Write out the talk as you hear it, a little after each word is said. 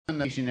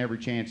nation every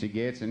chance he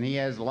gets, and he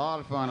has a lot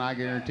of fun, I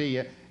guarantee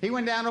you. He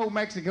went down to old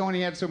Mexico, and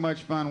he had so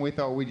much fun, we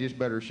thought we just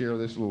better share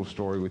this little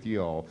story with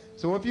you all.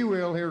 So if you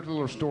will, here's a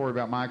little story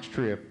about Mike's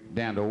trip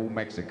down to old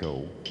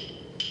Mexico.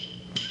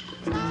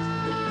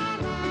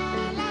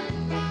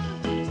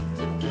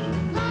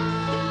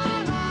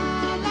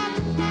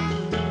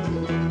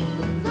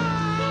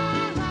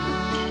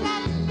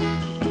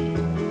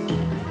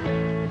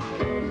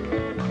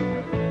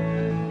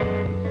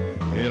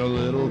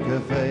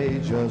 Cafe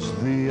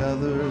just the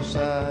other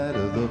side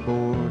of the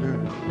border.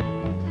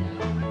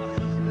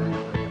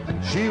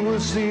 She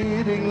was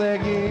sitting there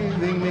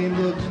giving me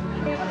looks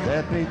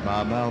that made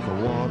my mouth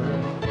water.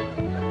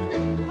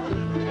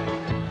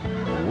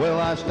 Well,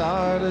 I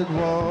started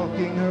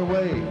walking her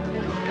way,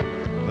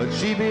 but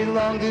she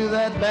belonged to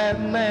that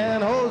bad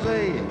man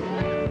Jose.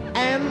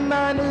 And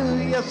I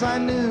knew, yes I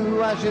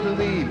knew I should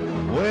leave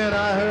when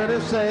I heard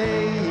her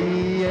say,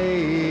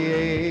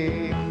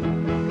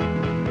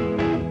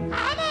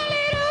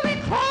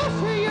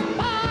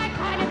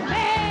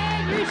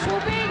 so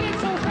big and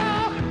so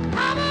strong.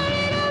 I'm a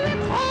little bit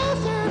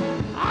closer.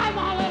 I'm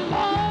all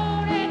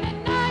alone and the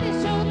night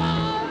is so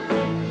long.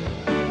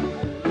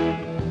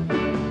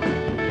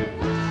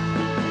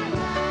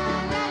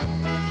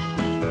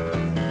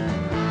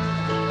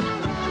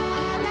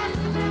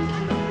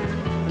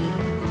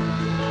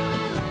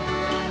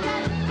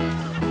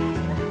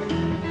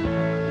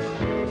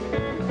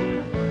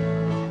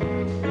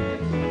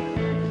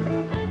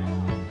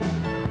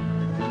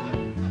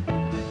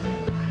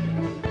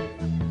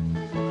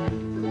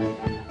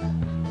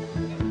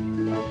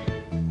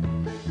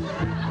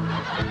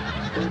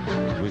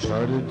 We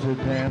started to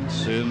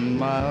dance in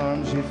my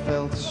arms, she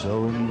felt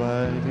so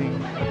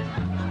inviting.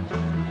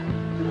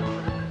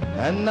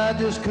 And I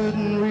just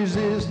couldn't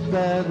resist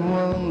that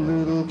one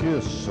little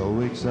kiss,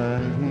 so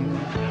exciting.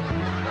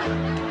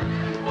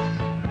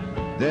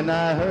 Then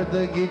I heard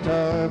the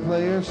guitar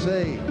player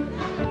say,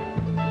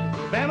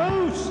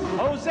 "Vamoose,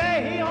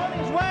 Jose, he on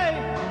his way."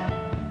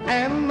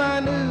 And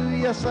I knew,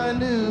 yes I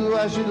knew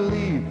I should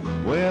leave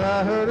when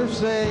I heard her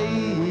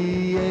say,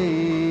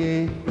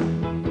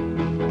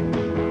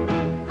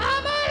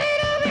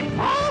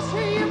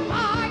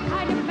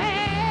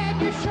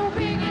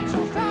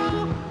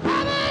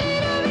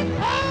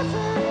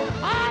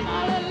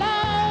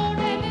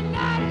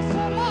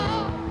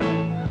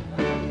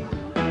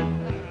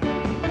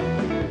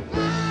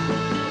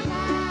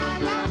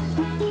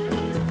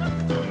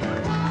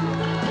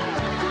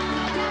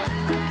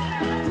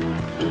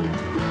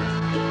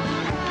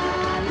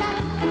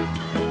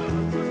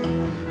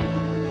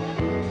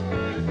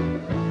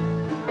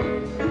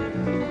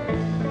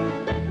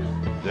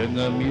 Then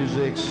the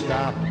music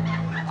stopped,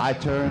 I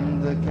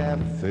turned, the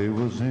cafe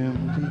was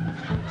empty.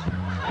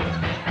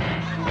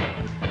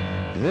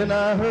 Then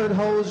I heard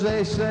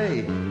Jose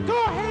say,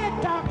 "Go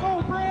ahead,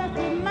 taco breath,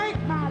 and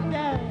make my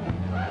day."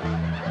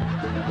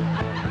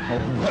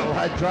 oh, well,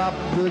 I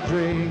dropped the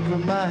drink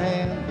from my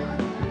hand,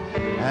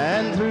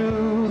 and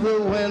through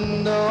the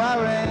window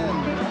I ran.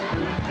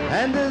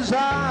 And as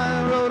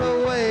I rode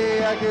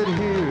away, I could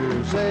hear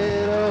her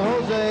say to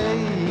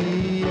Jose,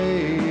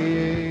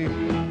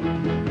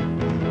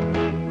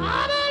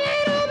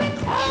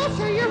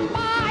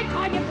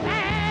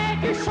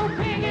 so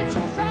big and so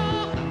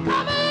strong.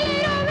 Come a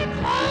little bit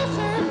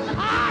closer.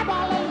 I'm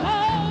all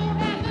alone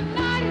and the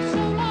night is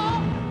so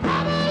long.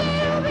 Come a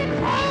little bit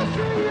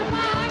closer. You're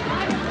my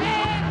kind of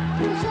man.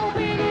 You're so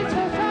big and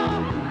so strong.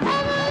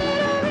 Come a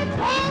little bit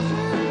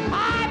closer.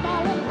 I'm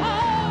all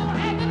alone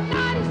and the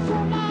night is so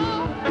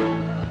long.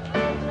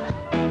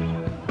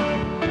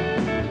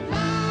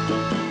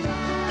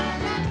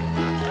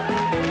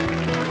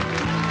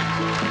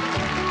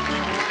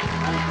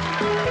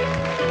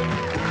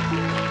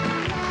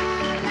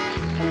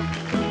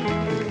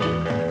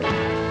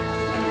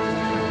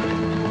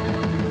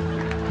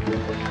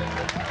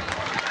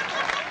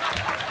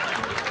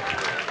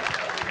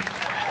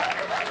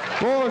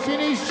 Boy, she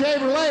needs to shave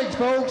her legs,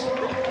 folks.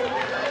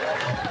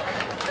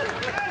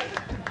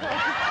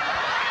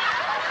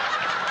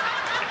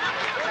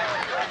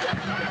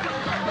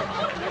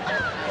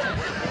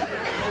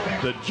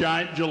 The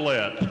giant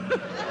Gillette.